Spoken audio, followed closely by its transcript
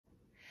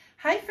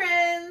Hi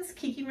friends,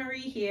 Kiki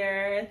Marie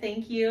here.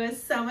 Thank you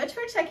so much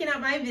for checking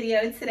out my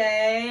video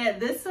today.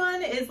 This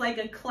one is like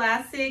a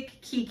classic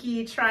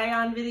Kiki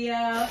try-on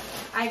video.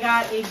 I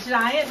got a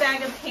giant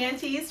bag of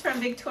panties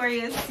from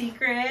Victoria's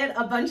Secret,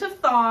 a bunch of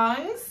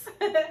thongs.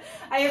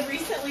 I have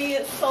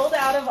recently sold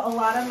out of a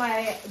lot of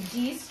my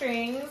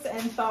G-strings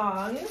and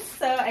thongs,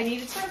 so I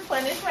needed to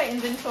replenish my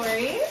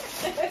inventory.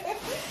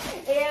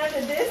 And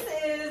this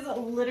is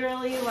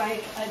literally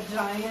like a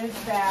giant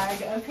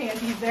bag of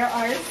panties. There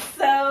are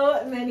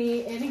so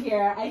many in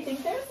here. I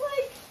think there's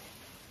like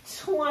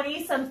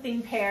 20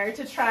 something pair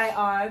to try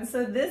on.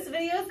 So this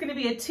video is going to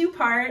be a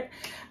two-part.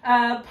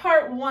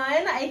 Part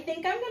one, I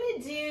think I'm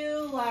going to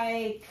do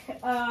like,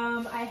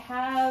 I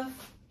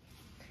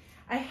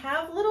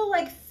have little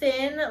like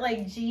thin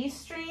like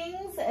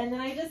G-strings, and then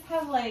I just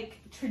have like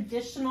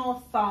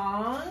traditional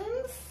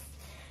thongs.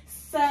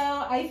 So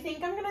I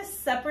think I'm gonna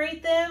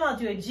separate them. I'll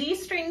do a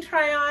G-string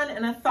try-on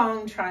and a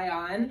thong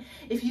try-on.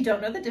 If you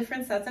don't know the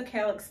difference, that's okay.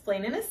 I'll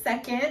explain in a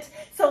second.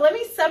 So let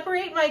me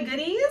separate my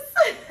goodies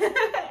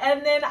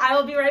and then I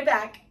will be right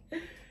back.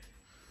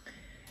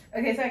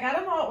 Okay, so I got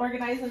them all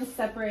organized and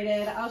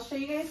separated. I'll show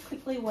you guys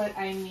quickly what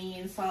I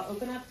mean. So I'll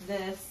open up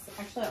this,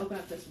 actually I'll open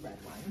up this red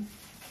one.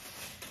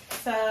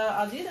 So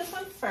I'll do this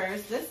one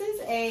first. This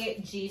is a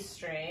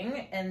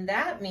G-string, and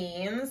that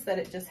means that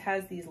it just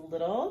has these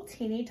little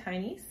teeny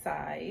tiny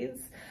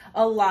sides.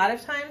 A lot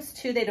of times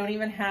too, they don't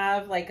even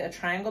have like a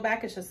triangle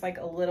back. It's just like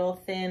a little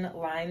thin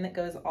line that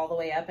goes all the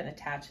way up and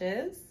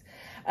attaches.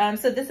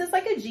 So this is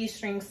like a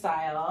G-string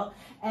style.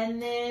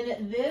 And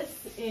then this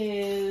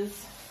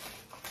is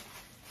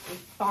a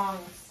thong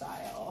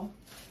style.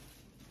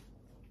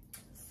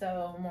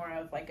 So more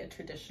of like a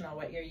traditional,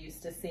 what you're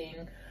used to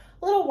seeing.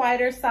 A little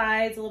wider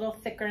sides, a little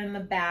thicker in the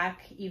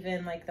back,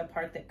 even like the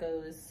part that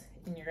goes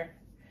in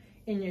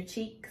your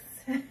cheeks.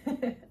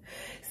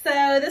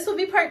 So this will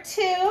be part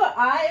two.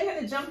 I am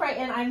gonna jump right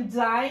in. I'm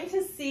dying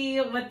to see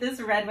what this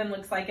red one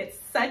looks like. It's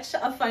such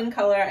a fun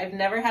color. I've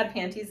never had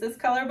panties this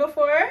color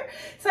before,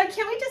 so I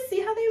can't wait to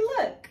see how they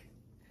look.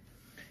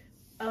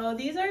 Oh,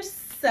 these are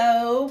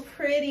so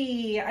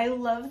pretty. I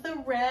love the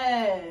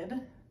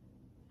red.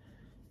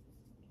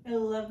 I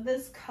love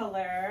this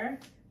color.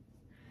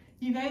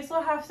 You guys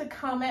will have to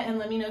comment and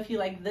let me know if you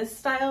like this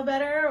style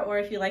better or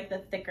if you like the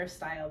thicker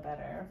style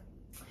better.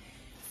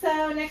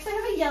 So next I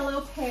have a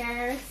yellow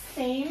pair,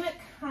 same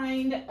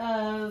kind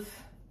of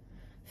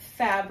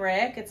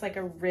fabric. It's like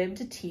a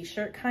ribbed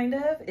t-shirt kind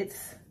of.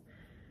 It's,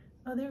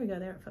 oh, there we go,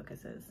 there it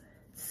focuses.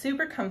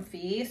 Super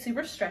comfy,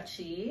 super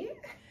stretchy.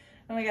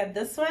 Oh my God,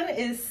 this one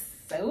is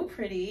so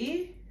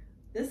pretty.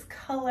 This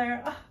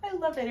color, oh, I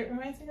love it. It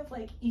reminds me of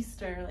like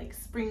Easter, like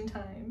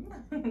springtime.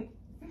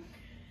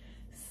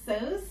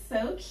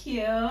 So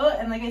cute,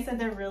 and like I said,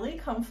 they're really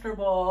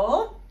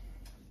comfortable.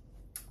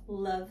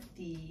 Love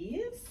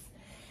these.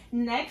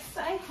 Next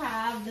I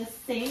have the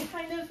same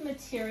kind of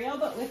material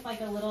but with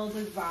like a little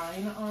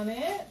design on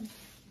it.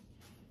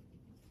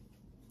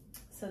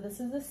 So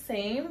this is the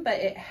same, but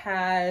it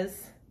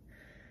has,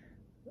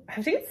 I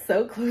have to get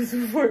so close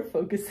before it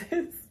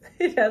focuses.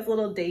 It has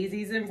little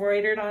daisies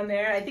embroidered on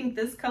there. I think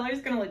this color is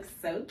gonna look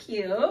so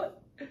cute.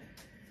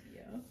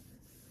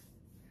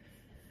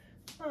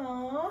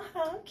 Oh,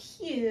 how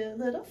cute,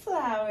 little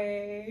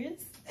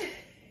flowers.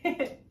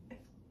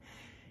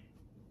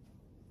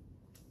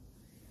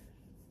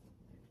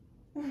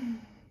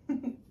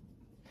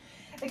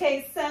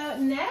 Okay, so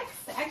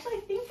next, actually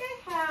I think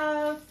I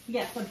have,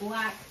 yes, a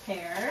black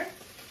pair.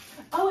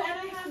 Oh, and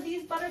I have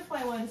these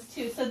butterfly ones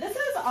too. So this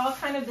is all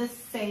kind of the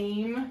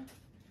same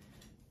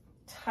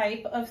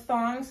type of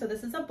thong. So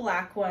this is a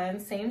black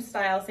one, same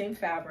style, same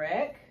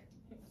fabric.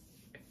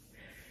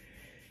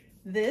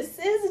 This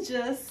is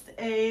just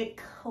a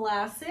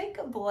classic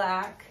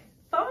black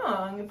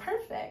thong.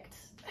 Perfect.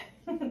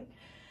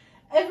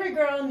 Every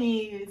girl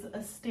needs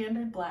a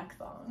standard black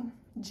thong,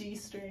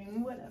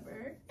 G-string,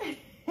 whatever,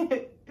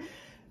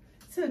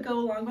 to go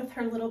along with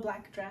her little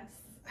black dress.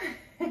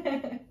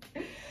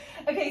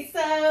 Okay,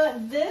 so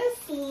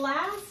this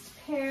last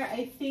pair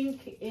I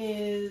think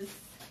is,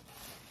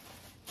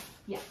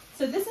 yeah,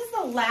 so this is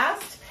the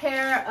last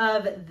pair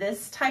of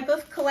this type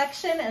of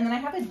collection, and then I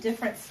have a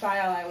different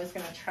style I was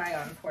going to try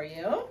on for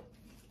you.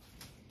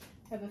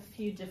 I have a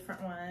few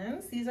different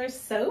ones. These are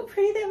so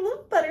pretty. They have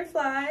little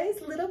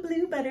butterflies, little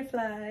blue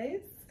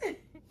butterflies.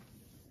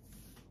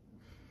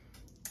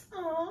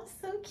 Oh,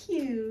 so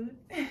cute.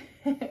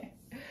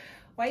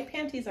 White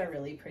panties are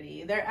really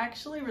pretty. They're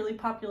actually really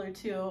popular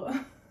too.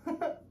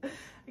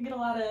 I get a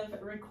lot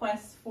of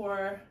requests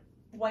for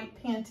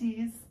white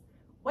panties.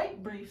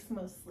 White briefs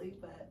mostly,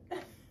 but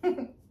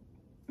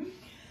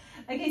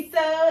okay,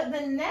 so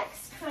the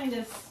next kind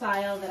of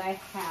style that I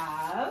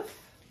have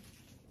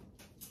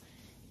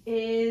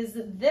is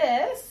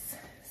this.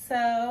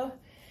 So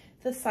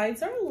the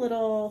sides are a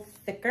little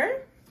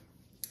thicker,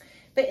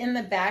 but in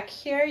the back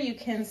here you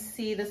can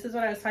see, this is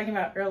what I was talking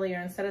about earlier.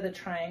 Instead of the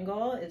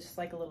triangle, it's just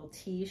like a little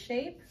T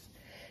shape.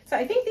 So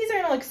I think these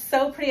are gonna look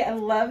so pretty. I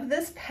love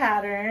this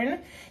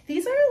pattern.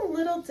 These are a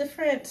little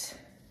different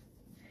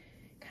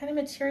kind of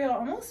material,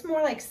 almost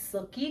more like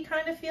silky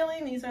kind of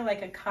feeling. These are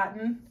like a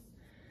cotton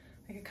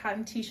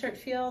t-shirt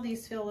feel.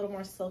 These feel a little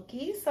more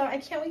silky, so I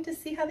can't wait to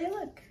see how they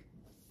look.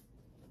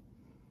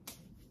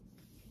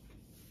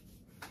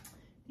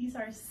 These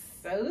are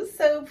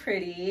so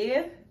pretty.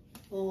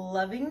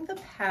 Loving the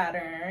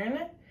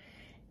pattern,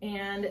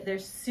 and they're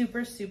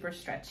super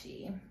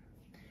stretchy.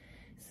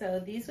 So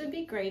these would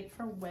be great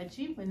for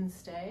Wedgie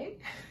Wednesday.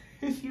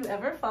 If you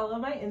ever follow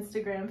my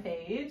Instagram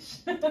page,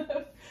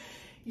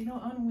 you know,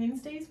 on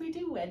Wednesdays we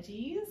do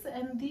wedgies,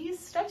 and these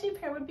stretchy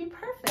pair would be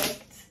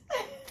perfect.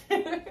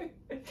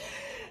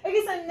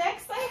 Okay, so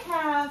next I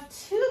have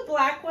two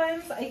black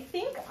ones. I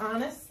think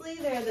honestly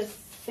they're the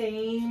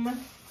same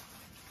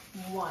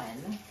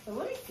one. So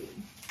let me see.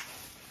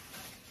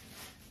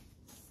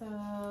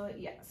 So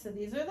yeah, so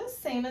these are the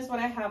same as what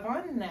I have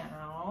on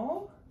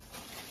now.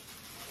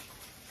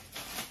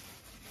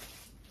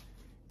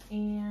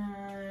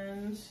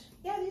 And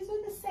yeah, these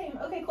are the same.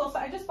 Okay, cool. So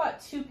I just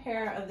bought two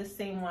pair of the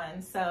same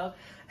one. So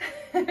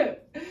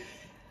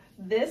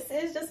this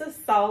is just a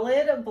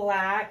solid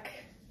black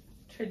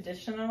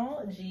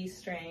traditional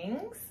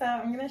G-string. So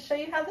I'm going to show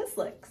you how this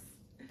looks.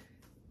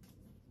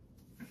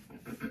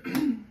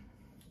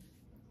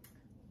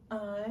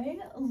 I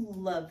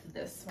love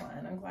this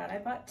one. I'm glad I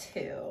bought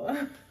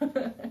two.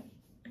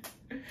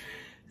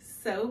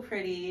 So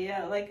pretty,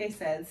 like I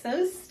said,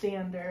 so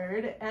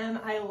standard, and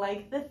I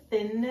like the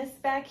thinness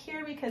back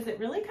here because it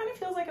really kind of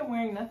feels like I'm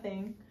wearing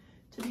nothing,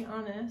 to be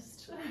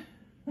honest.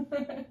 So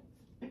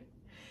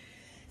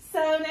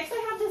next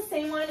I have the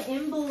same one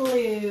in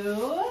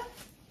blue.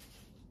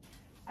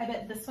 I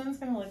bet this one's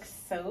gonna look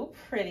so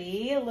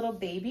pretty, a little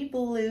baby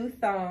blue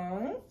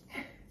thong.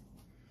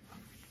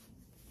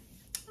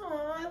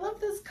 Oh, I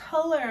love this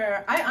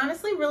color. I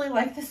honestly really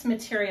like this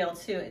material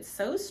too. It's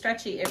so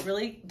stretchy. It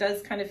really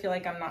does kind of feel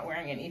like I'm not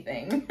wearing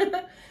anything,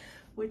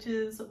 which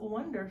is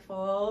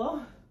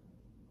wonderful.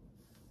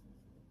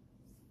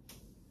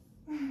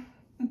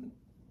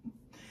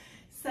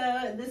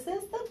 So this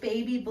is the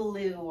baby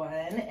blue one,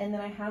 and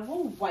then I have a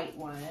white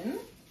one,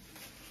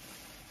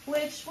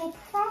 which will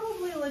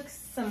probably look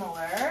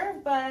similar,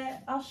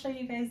 but I'll show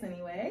you guys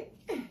anyway.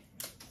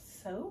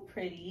 So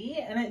pretty,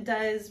 and it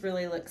does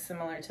really look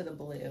similar to the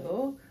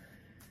blue,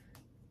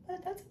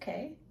 but that's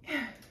okay.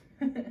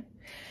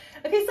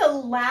 Okay, so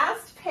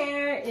last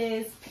pair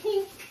is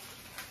pink,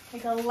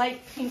 like a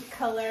light pink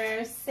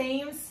color,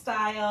 same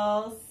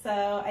style.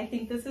 So I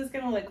think this is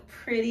gonna look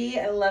pretty.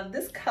 I love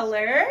this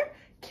color.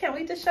 Can't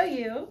wait to show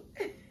you.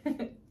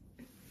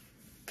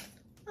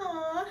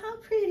 Aw, how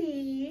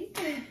pretty.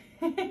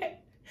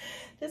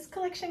 This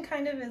collection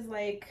kind of is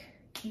like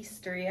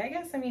Eastery, I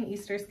guess. I mean,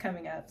 Easter's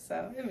coming up,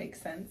 so it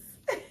makes sense.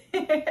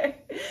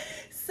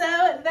 So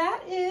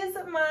that is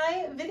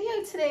my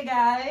video today,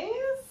 guys.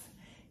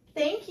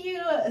 Thank you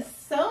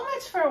so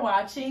much for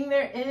watching.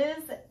 There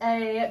is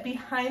a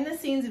behind the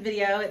scenes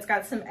video. It's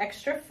got some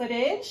extra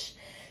footage,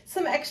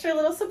 some extra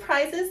little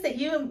surprises that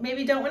you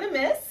maybe don't want to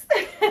miss.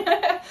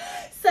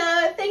 So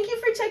thank you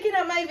for checking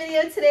out my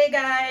video today,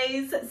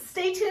 guys.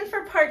 Stay tuned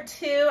for part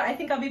 2. I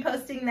think I'll be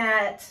posting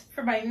that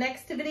for my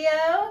next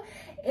video.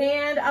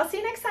 And I'll see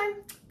you next time.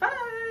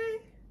 Bye.